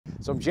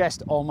So I'm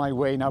just on my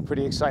way now,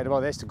 pretty excited about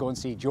this, to go and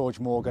see George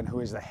Morgan,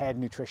 who is the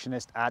head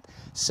nutritionist at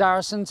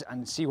Saracens,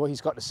 and see what he's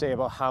got to say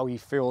about how he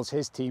feels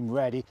his team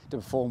ready to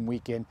perform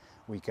week in,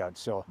 week out.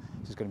 So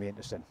this is going to be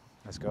interesting.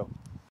 Let's go.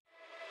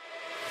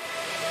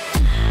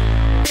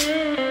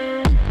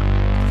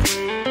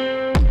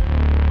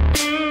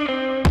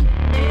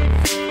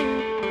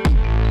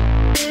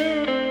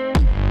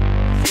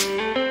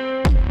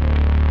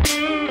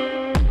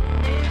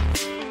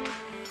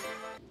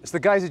 So the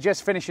guys are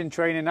just finishing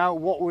training now.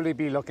 What will they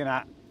be looking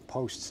at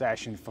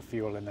post-session for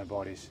fuel in their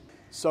bodies?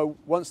 So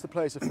once the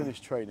players have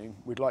finished training,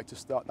 we'd like to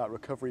start that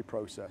recovery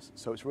process.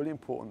 So it's really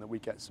important that we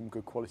get some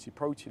good quality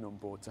protein on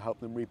board to help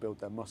them rebuild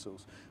their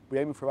muscles.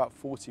 We're aiming for about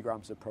 40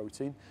 grams of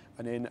protein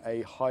and in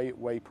a high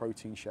whey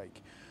protein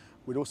shake.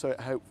 We'd also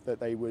hope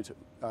that they would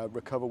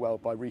recover well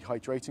by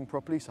rehydrating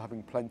properly, so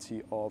having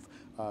plenty of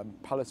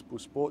palatable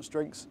sports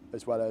drinks,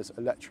 as well as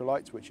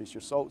electrolytes, which is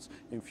your salts,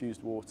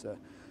 infused water.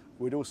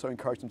 We'd also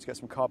encourage them to get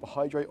some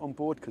carbohydrate on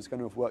board because they're going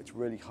to have worked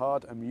really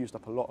hard and we used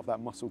up a lot of that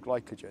muscle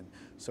glycogen.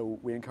 So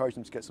we encourage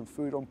them to get some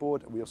food on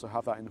board, and we also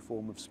have that in the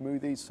form of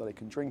smoothies so they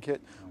can drink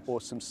it, or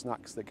some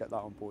snacks that get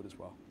that on board as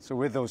well. So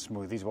with those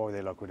smoothies, what would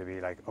they look? Would it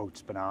be like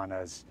oats,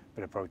 bananas,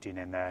 bit of protein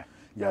in there?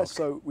 Milk? Yeah,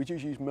 so we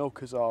usually use milk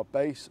as our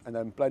base and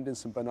then blend in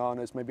some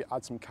bananas, maybe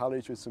add some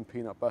calories with some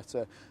peanut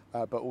butter,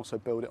 but also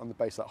build it on the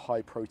base of that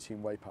high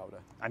protein whey powder.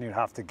 And you'd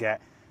have to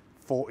get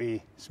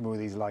 40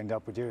 smoothies lined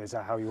up with you. Is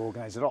that how you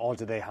organise it, or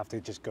do they have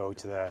to just go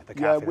to the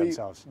cafe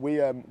themselves?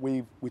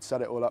 We'd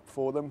set it all up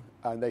for them,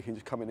 and they can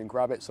just come in and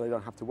grab it, so they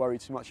don't have to worry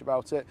too much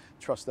about it.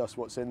 Trust us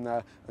what's in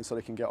there, and so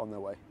they can get on their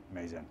way.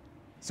 Amazing.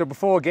 So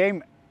before a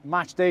game,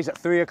 match days at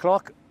 3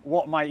 o'clock.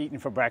 What am I eating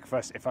for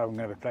breakfast if I'm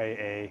going to play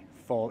a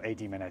full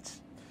 80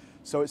 minutes?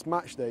 So it's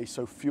match day,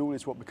 so fuel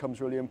is what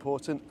becomes really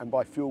important, and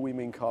by fuel we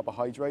mean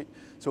carbohydrate.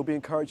 So we'll be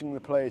encouraging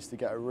the players to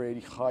get a really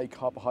high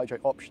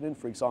carbohydrate option in,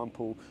 for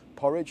example,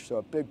 porridge, so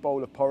a big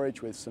bowl of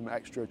porridge with some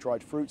extra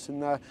dried fruits in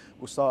there.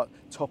 We'll start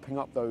topping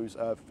up those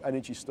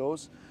energy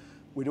stores.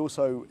 We'd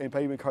also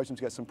maybe encourage them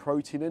to get some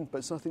protein in, but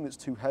it's nothing that's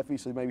too heavy,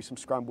 so maybe some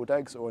scrambled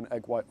eggs or an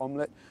egg white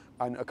omelette,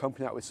 and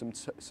accompany that with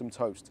some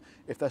toast.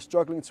 If they're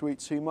struggling to eat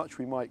too much,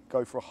 we might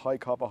go for a high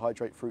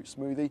carbohydrate fruit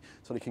smoothie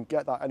so they can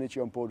get that energy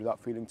on board without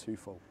feeling too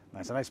full.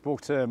 Nice. And I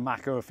spoke to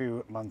Maro a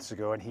few months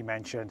ago, and he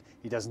mentioned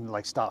he doesn't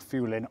like start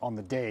fueling on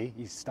the day,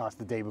 he starts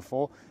the day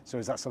before. So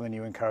is that something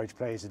you encourage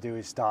players to do,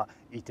 is start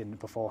eating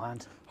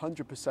beforehand?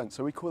 100%.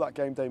 So we call that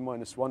game day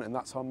 -1, and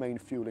that's our main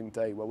fueling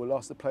day, where we'll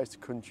ask the players to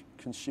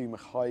consume a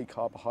high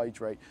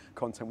carbohydrate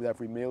content with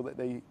every meal that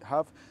they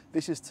have.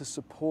 This is to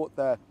support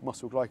their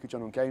muscle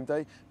glycogen on game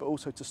day, but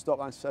also to stop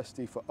that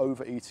necessity for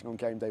overeating on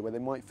game day where they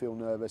might feel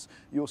nervous.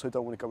 You also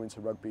don't want to go into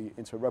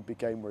a rugby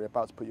game where you're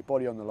about to put your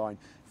body on the line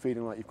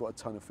feeling like you've got a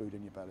ton of food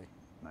in your belly.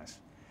 Nice.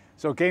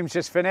 So game's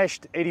just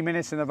finished, 80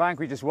 minutes in the bank,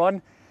 we just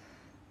won.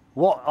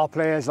 What are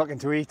players looking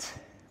to eat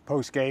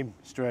post-game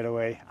straight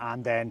away,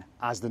 and then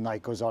as the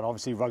night goes on?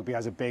 Obviously rugby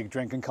has a big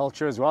drinking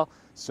culture as well,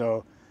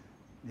 so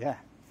yeah.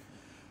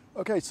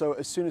 Okay, so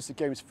as soon as the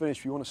game's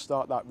finished, we want to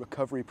start that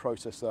recovery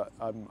process that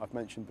I've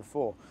mentioned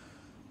before.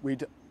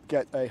 We'd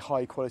get a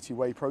high quality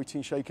whey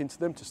protein shake into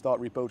them to start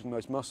rebuilding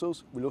those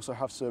muscles. We'll also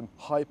have some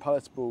high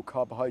palatable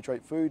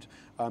carbohydrate food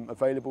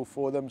available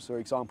for them. So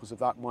examples of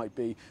that might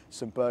be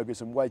some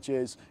burgers and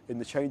wedges in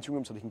the changing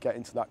room so they can get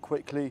into that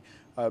quickly.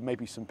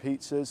 Maybe some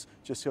pizzas,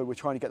 just so we're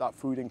trying to get that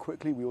food in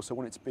quickly. We also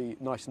want it to be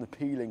nice and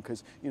appealing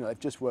because, you know, they've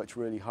just worked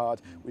really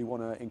hard. We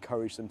want to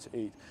encourage them to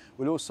eat.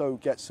 We'll also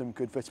get some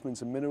good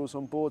vitamins and minerals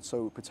on board,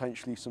 so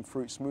potentially some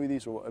fruit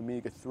smoothies or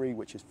omega-3,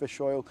 which is fish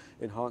oil,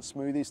 enhanced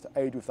smoothies to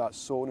aid with that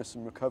soreness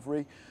and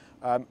recovery.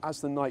 As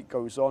the night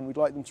goes on, we'd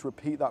like them to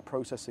repeat that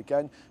process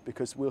again,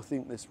 because we'll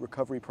think this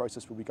recovery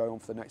process will be going on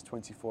for the next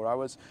 24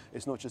 hours.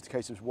 It's not just a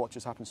case of what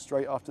just happens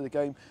straight after the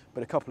game,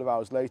 but a couple of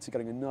hours later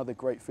getting another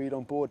great feed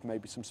on board,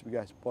 maybe some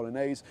spaghetti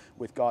bolognese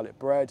with garlic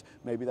bread,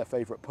 maybe their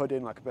favourite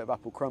pudding like a bit of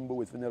apple crumble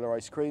with vanilla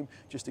ice cream,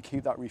 just to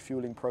keep that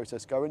refueling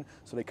process going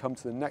so they come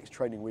to the next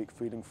training week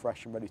feeling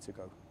fresh and ready to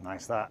go.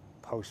 Nice, that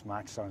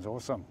post-match sounds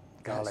awesome.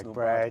 Garlic yeah,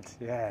 bread,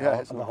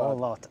 yeah, the whole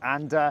lot.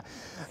 And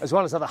as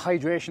well as on the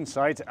hydration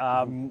side,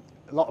 a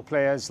lot of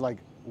players like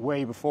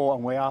way before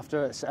and way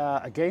after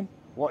a game.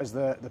 What is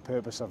the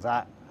purpose of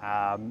that,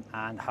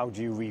 and how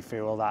do you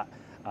refuel that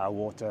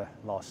water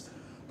lost?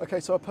 Okay,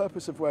 so our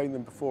purpose of weighing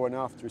them before and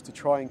after is to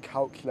try and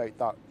calculate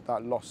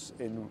that loss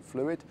in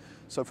fluid.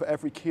 So for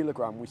every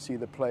kilogram we see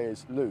the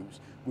players lose,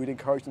 we'd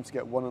encourage them to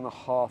get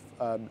 1.5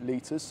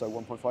 litres, so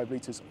 1.5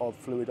 litres of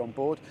fluid on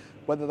board,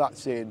 whether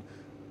that's in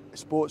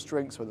sports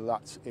drinks, whether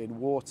that's in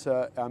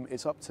water,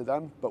 it's up to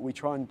them, but we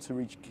try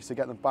to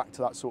get them back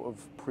to that sort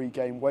of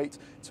pre-game weight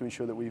to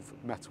ensure that we've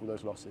met all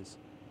those losses.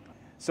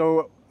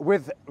 So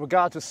with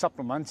regard to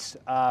supplements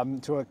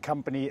to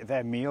accompany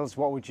their meals,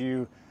 what would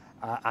you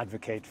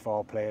advocate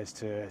for players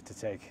to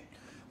take?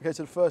 Okay,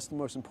 so the first and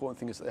most important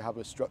thing is that they have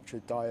a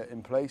structured diet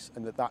in place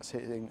and that's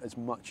hitting as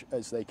much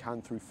as they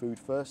can through food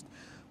first.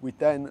 We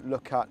then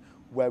look at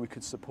where we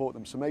could support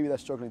them. So maybe they're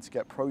struggling to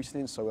get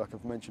protein, so like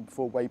I've mentioned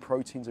before, whey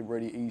protein's a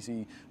really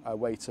easy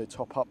way to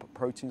top up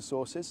protein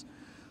sources.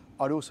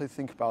 I'd also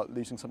think about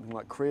losing something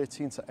like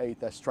creatine to aid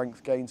their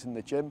strength gains in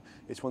the gym.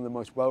 It's one of the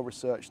most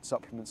well-researched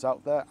supplements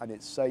out there, and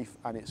it's safe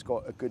and it's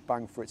got a good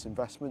bang for its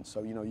investment,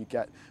 so you know you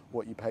get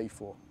what you pay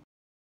for.